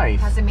 Nice.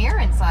 Has a mirror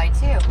inside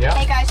too. Yeah.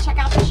 Hey guys, check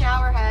out the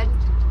shower head.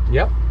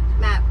 Yep.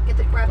 Matt,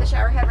 grab the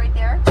shower head right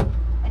there.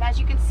 And as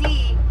you can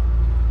see,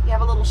 you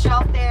have a little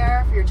shelf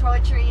there for your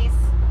toiletries.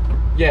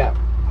 Yeah.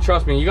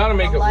 Trust me, you got to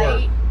make it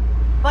work.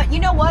 But you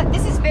know what?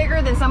 This is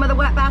bigger than some of the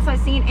wet baths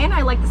I've seen, and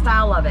I like the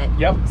style of it.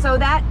 Yep. So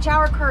that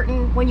shower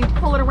curtain, when you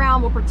pull it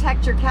around, will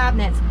protect your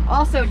cabinets.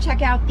 Also,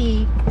 check out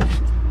the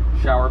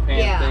shower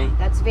pan thing. Yeah,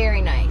 that's very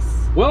nice.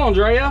 Well,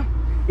 Andrea,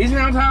 it's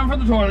now time for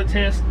the toilet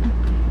test.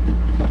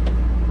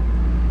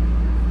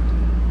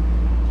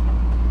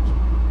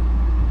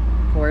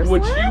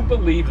 Would you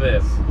believe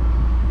this?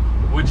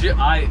 Would you?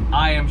 I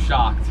am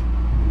shocked.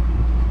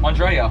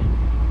 Andrea,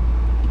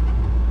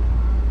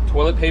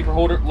 toilet paper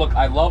holder. Look,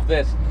 I love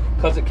this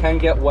because it can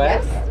get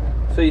wet. Yes.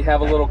 So you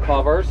have a little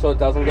cover so it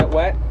doesn't get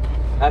wet.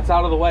 That's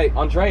out of the way.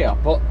 Andrea,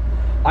 but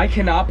I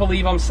cannot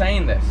believe I'm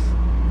saying this.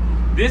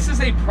 This is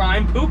a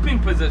prime pooping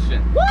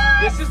position.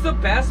 What? This is the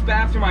best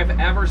bathroom I've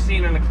ever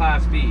seen in a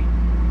Class B.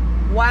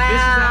 Wow.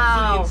 This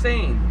is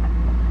absolutely insane.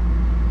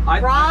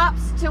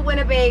 Props to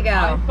Winnebago.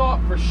 I thought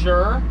for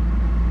sure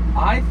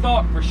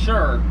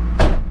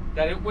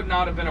that it would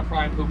not have been a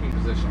prime pooping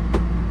position.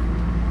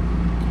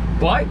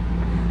 But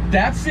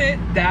that's it.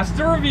 That's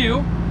the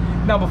review.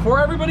 Now, before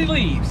everybody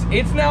leaves,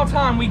 it's now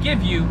time we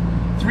give you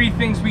 3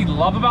 things we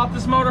love about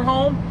this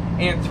motorhome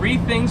and 3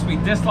 things we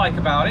dislike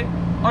about it.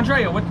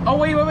 Andrea, what? Oh,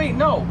 wait.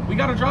 No, we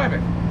got to drive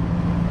it.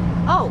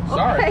 Oh,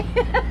 sorry. Okay.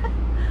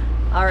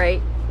 All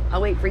right.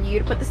 I'll wait for you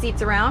to put the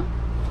seats around.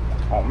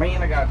 Oh,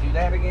 man, I got to do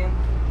that again.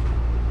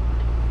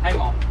 Hang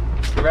on.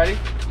 You ready?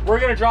 We're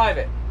going to drive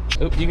it.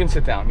 Oop, you can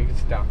sit down. You can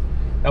sit down.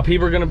 Now,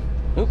 people are going to...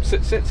 Oops,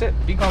 sit.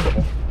 Be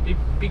comfortable.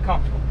 Be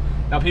comfortable.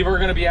 Now, people are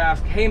going to be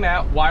asked, hey,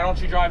 Matt, why don't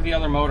you drive the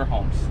other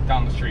motorhomes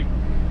down the street?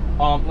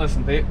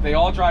 Listen, they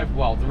all drive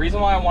well. The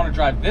reason why I want to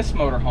drive this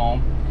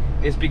motorhome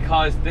is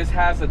because this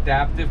has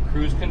adaptive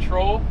cruise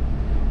control,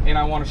 and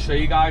I want to show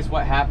you guys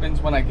what happens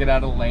when I get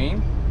out of the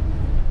lane.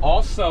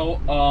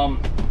 Also,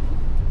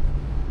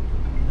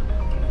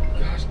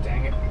 gosh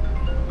dang it.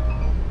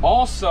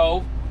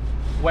 Also,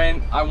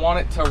 when I want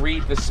it to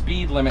read the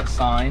speed limit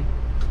sign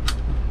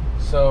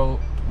so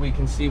we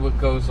can see what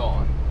goes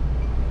on.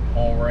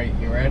 All right,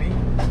 you ready?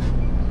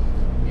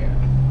 Yeah.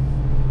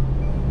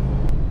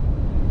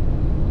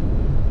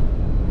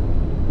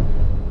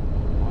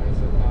 Why is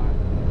it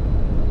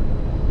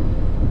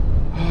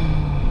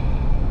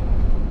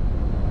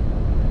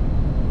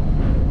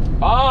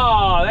not?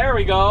 Ah, there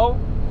we go.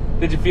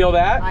 Did you feel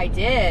that? I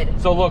did.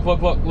 So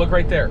look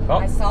right there. Oh.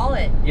 I saw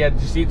it. Yeah,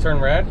 did you see it turn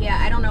red? Yeah,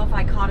 I don't know if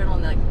I caught it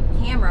on the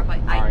camera, but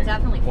I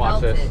definitely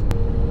felt it.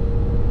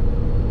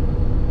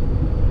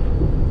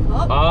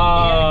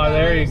 Oh,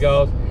 there you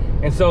go.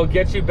 And so it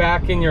gets you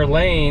back in your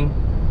lane,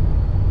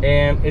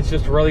 and it's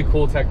just really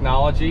cool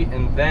technology.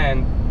 And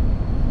then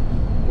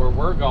where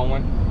we're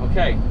going,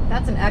 okay.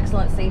 That's an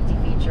excellent safety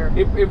feature.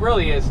 It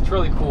really is. It's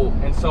really cool.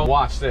 And so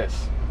watch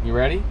this. You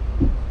ready?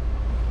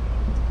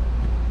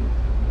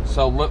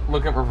 So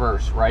look at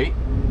reverse, right?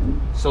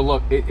 So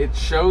look, it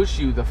shows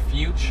you the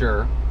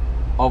future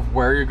of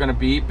where you're going to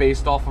be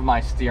based off of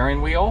my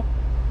steering wheel.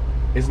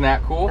 Isn't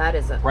that cool? That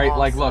is right. Awesome.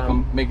 Like, look,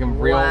 I'm making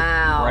real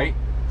right.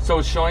 So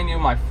it's showing you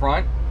my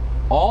front.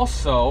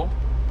 Also,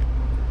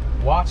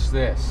 watch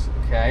this.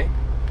 Okay.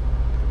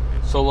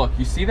 So look,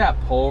 you see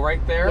that pole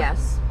right there?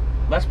 Yes.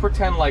 Let's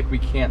pretend like we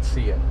can't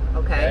see it.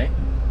 Okay.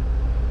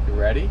 You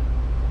ready?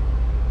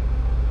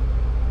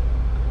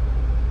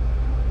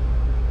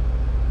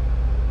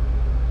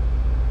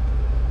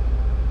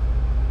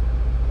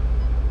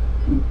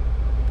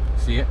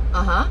 See it?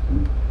 Uh-huh.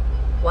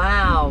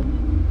 Wow.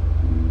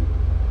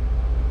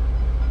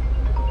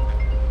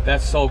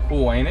 That's so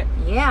cool, ain't it?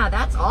 Yeah,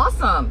 that's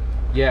awesome.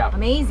 Yeah.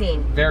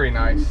 Amazing. Very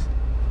nice.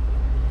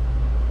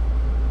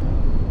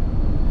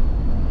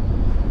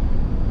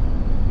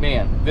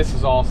 Man, this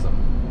is awesome.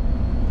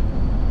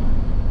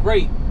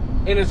 Great.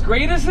 And as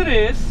great as it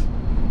is,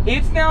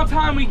 it's now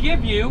time we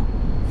give you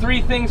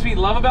 3 things we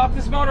love about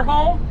this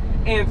motorhome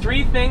and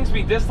 3 things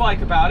we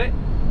dislike about it.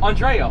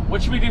 Andrea,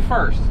 what should we do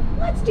first?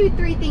 Let's do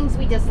 3 things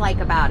we dislike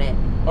about it.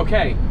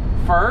 Okay,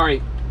 first, all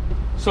right.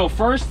 So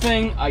first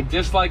thing I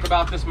dislike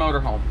about this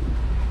motorhome,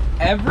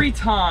 every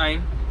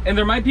time, and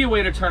there might be a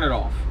way to turn it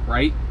off,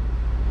 right?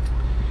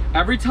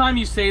 Every time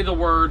you say the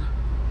word,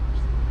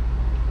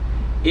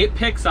 it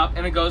picks up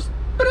and it goes,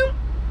 ba-dum.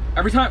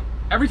 Every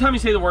time you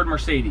say the word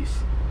Mercedes.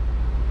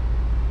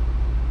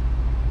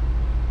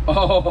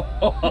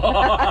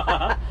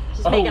 Oh,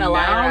 Just making a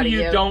liar now out of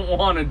you don't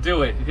want to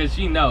do it because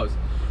she knows.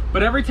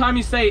 But every time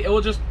you say it, it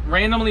will just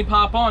randomly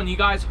pop on. You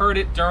guys heard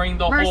it during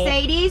the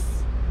Mercedes.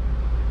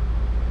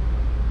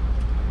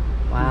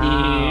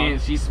 Wow.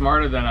 She's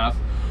smarter than us.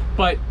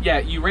 But yeah,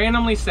 you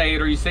randomly say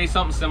it or you say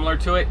something similar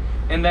to it,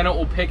 and then it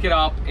will pick it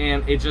up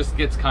and it just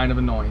gets kind of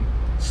annoying.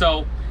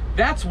 So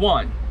that's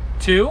 1.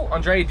 2,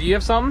 Andrea, do you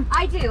have something?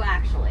 I do,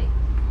 actually.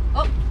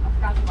 Oh, I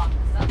forgot to lock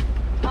this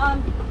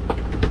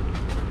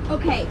up.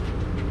 Okay.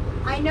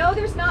 I know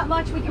there's not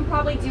much we can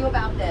probably do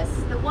about this.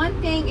 The one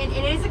thing, and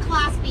it is a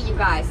Class B, you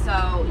guys,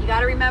 so you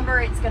got to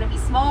remember it's going to be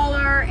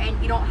smaller and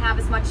you don't have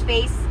as much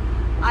space.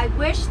 I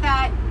wish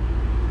that,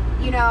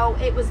 you know,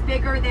 it was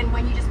bigger than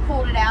when you just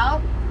pulled it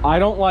out. I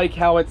don't like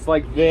how it's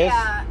like this,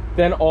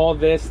 then all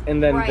this,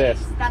 and then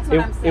this. That's what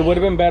I'm saying. It would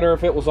have been better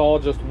if it was all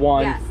just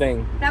one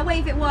thing. That way,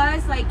 if it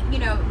was, like, you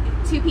know,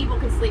 2 people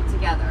could sleep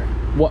together.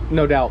 What?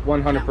 No doubt,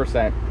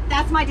 100%.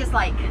 That's my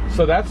dislike.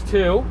 So that's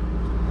 2.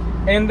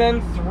 And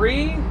then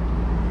 3,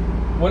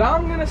 what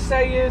I'm going to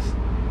say is,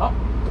 oh,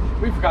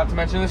 we forgot to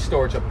mention the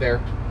storage up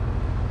there.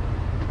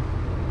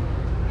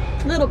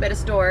 A little bit of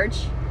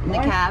storage in the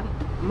cab.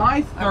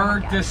 My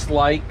third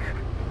dislike,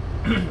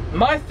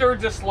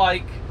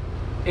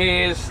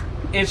 is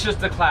it's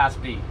just a Class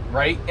B,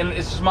 right? And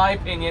it's just my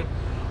opinion.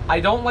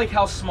 I don't like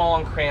how small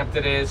and cramped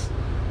it is.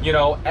 You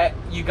know,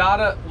 you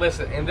gotta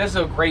listen, and this is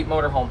a great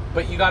motorhome,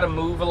 but you gotta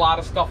move a lot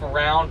of stuff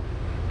around,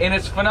 and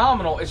it's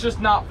phenomenal. It's just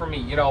not for me.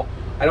 You know,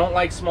 I don't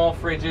like small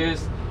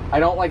fridges. I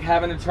don't like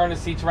having to turn the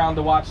seats around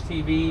to watch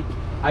TV.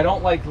 I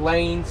don't like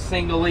laying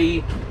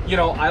singly. You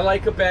know, I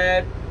like a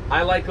bed.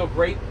 I like a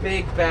great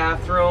big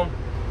bathroom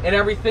and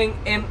everything.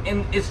 And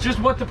it's just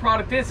what the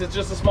product is. It's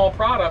just a small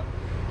product.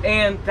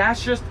 And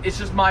it's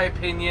just my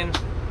opinion.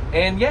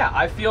 And yeah,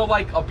 I feel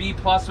like a B+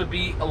 would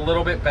be a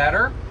little bit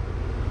better,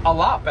 a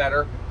lot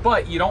better,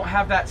 but you don't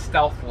have that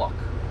stealth look.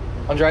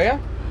 Andrea?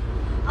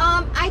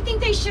 I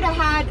think they should have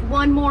had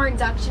 1 more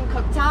induction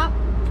cooktop.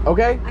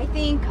 Okay. I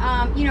think,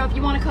 you know, if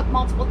you want to cook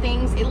multiple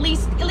things, at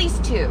least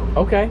 2.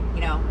 Okay.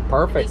 You know,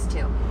 perfect. At least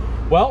 2.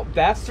 Well,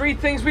 that's 3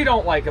 things we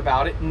don't like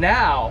about it.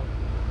 Now,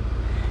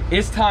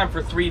 it's time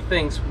for 3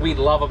 things we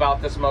love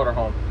about this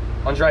motorhome.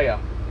 Andrea,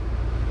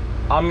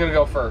 I'm gonna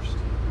go first.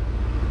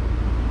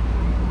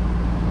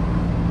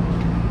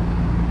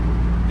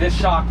 This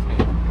shocked me.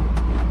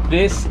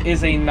 This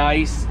is a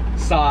nice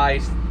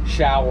sized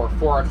shower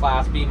for a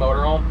Class B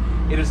motorhome.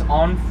 It is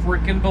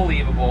unfreaking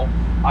believable.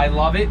 I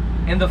love it.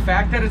 And the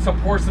fact that it's a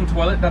porcelain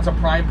toilet, that's a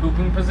prime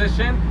pooping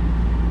position,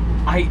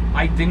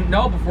 I didn't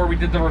know before we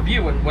did the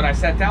review. And when I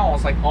sat down, I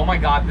was like, oh my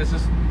God, this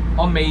is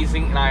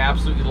amazing. And I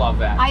absolutely love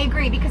that. I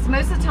agree, because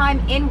most of the time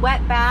in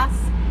wet baths,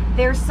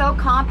 they're so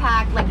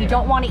compact, like you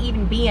don't want to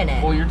even be in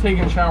it. Well, you're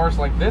taking showers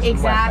like this.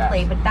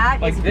 Exactly, but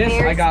that like is this,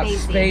 very I got spacey.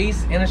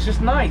 space, and it's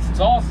just nice. It's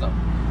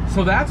awesome.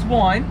 So that's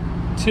 1.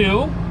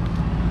 2.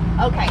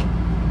 Okay,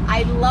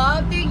 I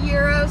love the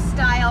Euro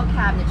style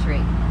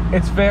cabinetry.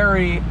 It's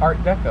very Art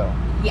Deco.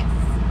 Yes.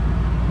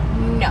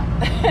 No.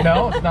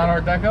 No, it's not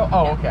Art Deco?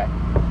 Oh, okay.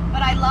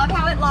 But I love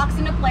how it locks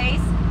into place.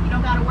 You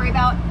don't got to worry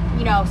about,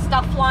 you know,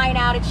 stuff flying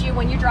out at you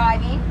when you're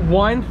driving.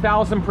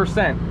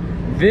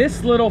 1000%.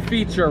 This little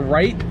feature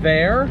right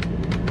there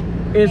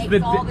is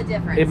makes all the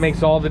difference. It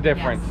makes all the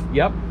difference.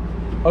 Yes.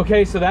 Yep.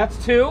 Okay, so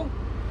that's 2.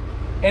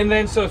 And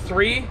then so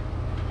 3,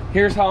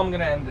 here's how I'm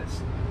gonna end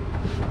this.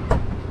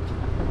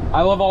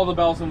 I love all the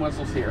bells and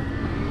whistles here.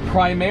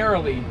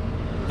 Primarily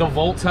the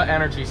VOLTA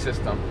Energy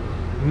system.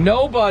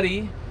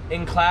 Nobody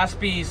in Class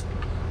B's,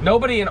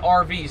 nobody in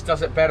RVs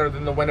does it better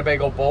than the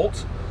Winnebago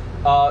Boldt.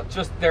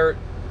 Just their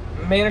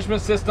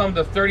management system,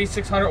 the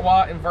 3600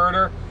 watt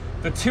inverter,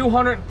 the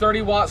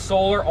 230 watt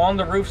solar on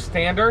the roof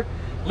standard.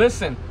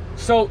 Listen,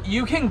 so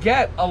you can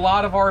get a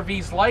lot of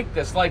RVs like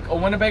this, like a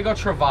Winnebago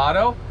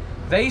Travato.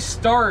 They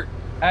start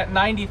at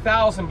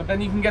 90,000, but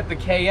then you can get the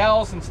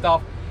KLs and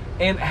stuff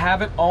and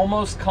have it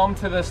almost come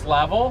to this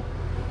level.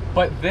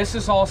 But this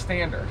is all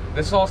standard.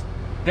 This is all,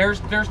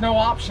 there's no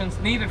options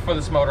needed for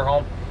this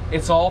motorhome.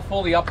 It's all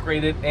fully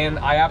upgraded, and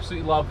I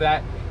absolutely love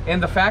that.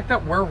 And the fact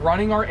that we're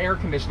running our air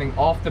conditioning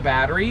off the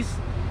batteries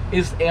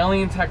is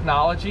alien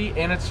technology,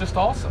 and it's just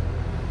awesome.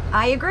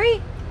 I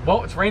agree.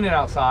 Well, it's raining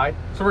outside,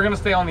 so we're gonna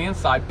stay on the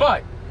inside.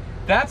 But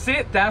that's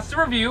it, that's the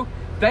review.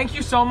 Thank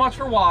you so much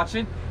for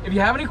watching. If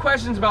you have any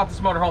questions about this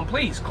motorhome,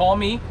 please call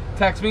me,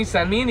 text me,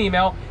 send me an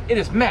email. It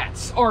is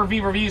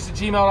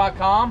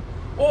MattsRVReviews@gmail.com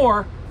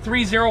or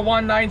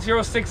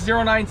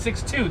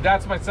 301-906-0962.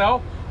 That's my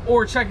cell.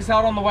 Or check us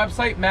out on the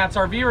website,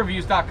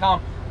 MattsRVReviews.com,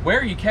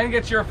 where you can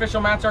get your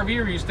official Matt's RV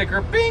Review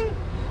sticker. Bing!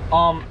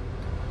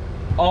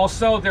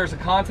 Also, there's a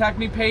contact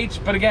me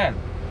page. But again,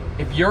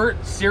 if you're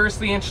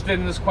seriously interested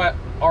in this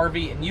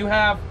RV and you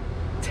have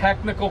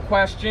technical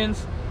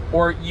questions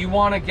or you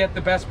want to get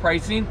the best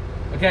pricing,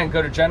 again,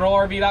 go to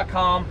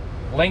generalrv.com,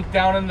 link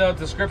down in the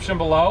description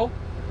below,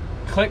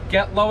 click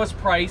get lowest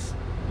price.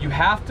 You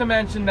have to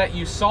mention that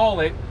you saw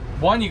it.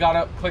 One, you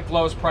gotta click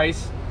lowest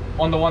price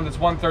on the one that's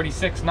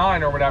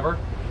 136.9 or whatever,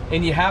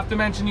 and you have to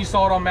mention you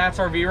saw it on Matt's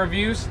RV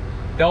Reviews.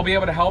 They'll be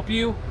able to help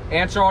you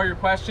answer all your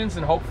questions,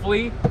 and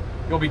hopefully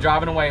you'll be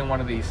driving away in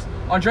one of these.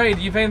 Andrea,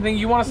 do you have anything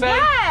you want to say?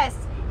 Yes.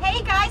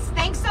 Hey guys,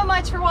 thanks so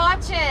much for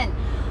watching.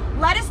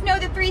 Let us know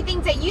the 3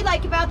 things that you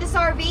like about this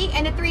RV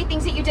and the 3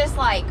 things that you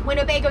dislike.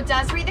 Winnebago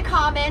does read the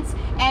comments,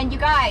 and you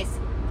guys,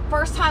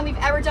 first time we've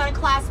ever done a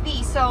Class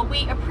B, so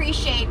we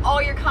appreciate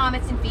all your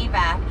comments and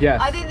feedback. Yes.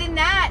 Other than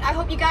that, I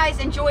hope you guys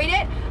enjoyed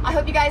it. I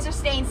hope you guys are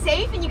staying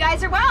safe and you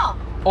guys are well.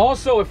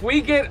 Also, if we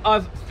get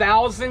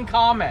 1,000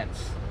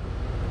 comments,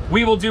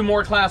 we will do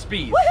more Class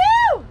Bs.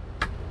 Woohoo!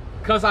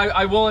 Because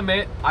I will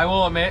admit,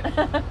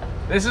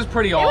 this is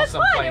pretty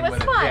awesome. It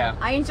was fun. Yeah.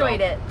 I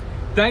enjoyed it.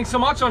 Thanks so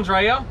much,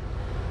 Andrea.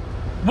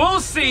 We'll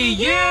see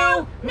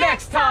you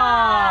next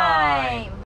time.